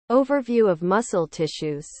Overview of muscle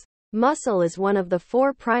tissues. Muscle is one of the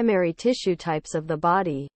 4 primary tissue types of the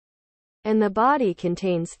body. And the body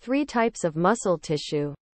contains 3 types of muscle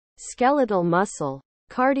tissue: skeletal muscle,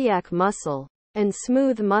 cardiac muscle, and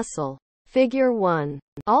smooth muscle. Figure 1.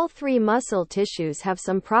 All 3 muscle tissues have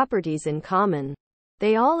some properties in common.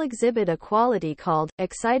 They all exhibit a quality called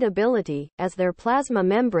excitability, as their plasma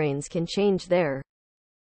membranes can change their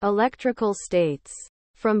electrical states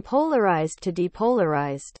from polarized to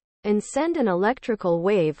depolarized, and send an electrical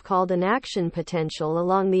wave called an action potential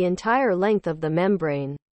along the entire length of the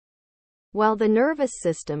membrane. While the nervous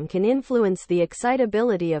system can influence the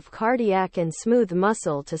excitability of cardiac and smooth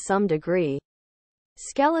muscle to some degree,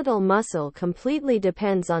 skeletal muscle completely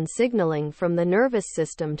depends on signaling from the nervous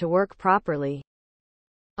system to work properly.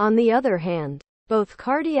 On the other hand, both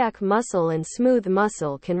cardiac muscle and smooth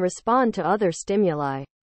muscle can respond to other stimuli,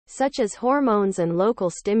 such as hormones and local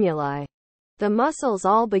stimuli. The muscles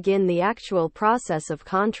all begin the actual process of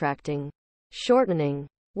contracting, shortening,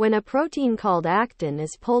 when a protein called actin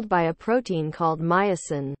is pulled by a protein called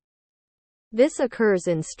myosin. This occurs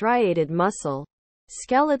in striated muscle,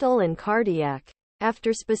 skeletal and cardiac,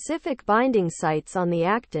 after specific binding sites on the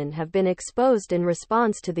actin have been exposed in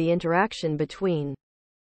response to the interaction between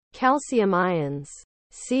calcium ions,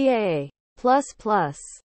 Ca++,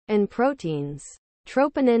 and proteins,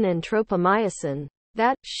 troponin and tropomyosin,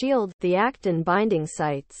 that shield the actin binding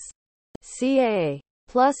sites. Ca++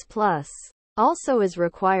 also is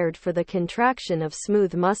required for the contraction of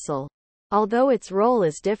smooth muscle, although its role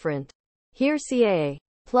is different. Here Ca++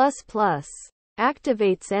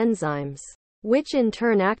 activates enzymes, which in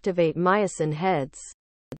turn activate myosin heads.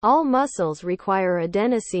 All muscles require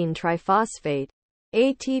adenosine triphosphate,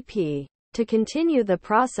 ATP, to continue the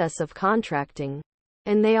process of contracting,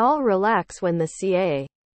 and they all relax when the Ca++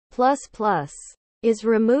 is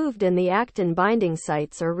removed and the actin binding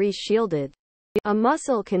sites are re-shielded. A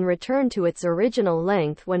muscle can return to its original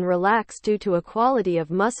length when relaxed due to a quality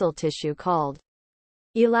of muscle tissue called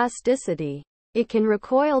elasticity. It can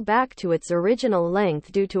recoil back to its original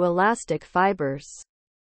length due to elastic fibers.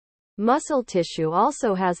 Muscle tissue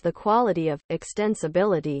also has the quality of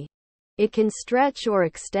extensibility. It can stretch or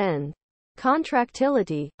extend.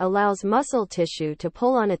 Contractility allows muscle tissue to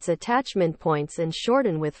pull on its attachment points and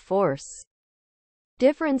shorten with force.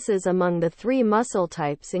 Differences among the 3 muscle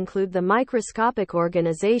types include the microscopic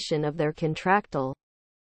organization of their contractile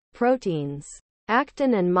proteins,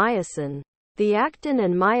 actin and myosin. The actin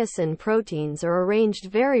and myosin proteins are arranged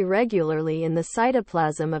very regularly in the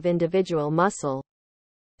cytoplasm of individual muscle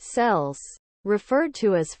cells, referred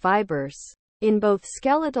to as fibers, in both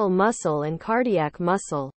skeletal muscle and cardiac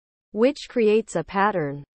muscle, which creates a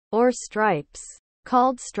pattern, or stripes,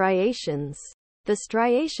 called striations. The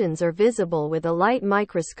striations are visible with a light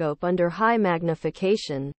microscope under high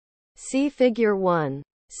magnification. See Figure 1.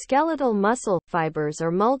 Skeletal muscle fibers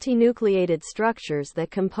are multinucleated structures that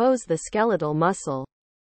compose the skeletal muscle.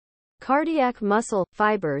 Cardiac muscle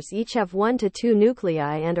fibers each have 1 to 2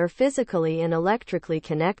 nuclei and are physically and electrically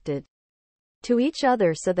connected to each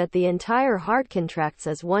other so that the entire heart contracts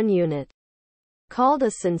as one unit, called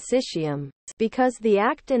a syncytium, because the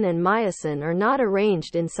actin and myosin are not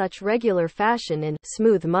arranged in such regular fashion in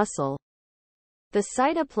smooth muscle. The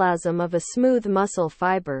cytoplasm of a smooth muscle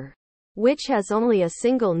fiber, which has only a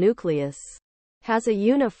single nucleus, has a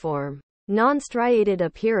uniform, non-striated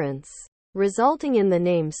appearance, resulting in the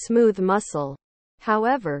name smooth muscle.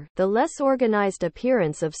 However, the less organized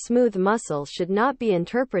appearance of smooth muscle should not be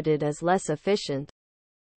interpreted as less efficient.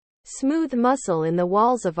 Smooth muscle in the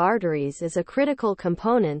walls of arteries is a critical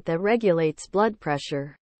component that regulates blood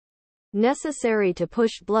pressure, necessary to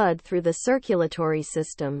push blood through the circulatory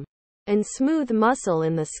system, and smooth muscle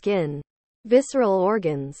in the skin, visceral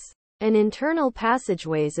organs, and internal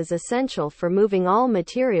passageways is essential for moving all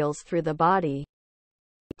materials through the body.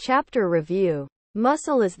 Chapter Review.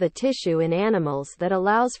 Muscle is the tissue in animals that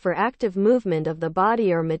allows for active movement of the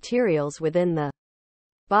body or materials within the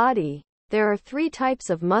body. There are 3 types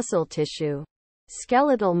of muscle tissue: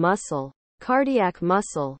 skeletal muscle, cardiac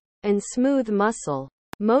muscle, and smooth muscle.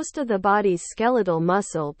 Most of the body's skeletal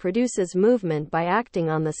muscle produces movement by acting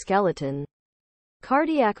on the skeleton.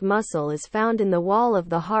 Cardiac muscle is found in the wall of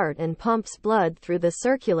the heart and pumps blood through the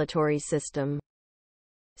circulatory system.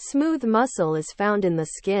 Smooth muscle is found in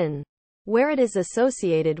the skin, where it is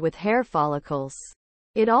associated with hair follicles.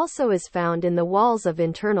 It also is found in the walls of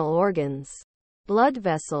internal organs, blood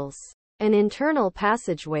vessels, and internal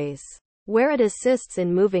passageways, where it assists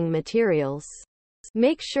in moving materials.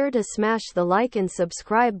 Make sure to smash the like and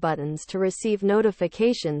subscribe buttons to receive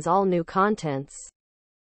notifications all new contents.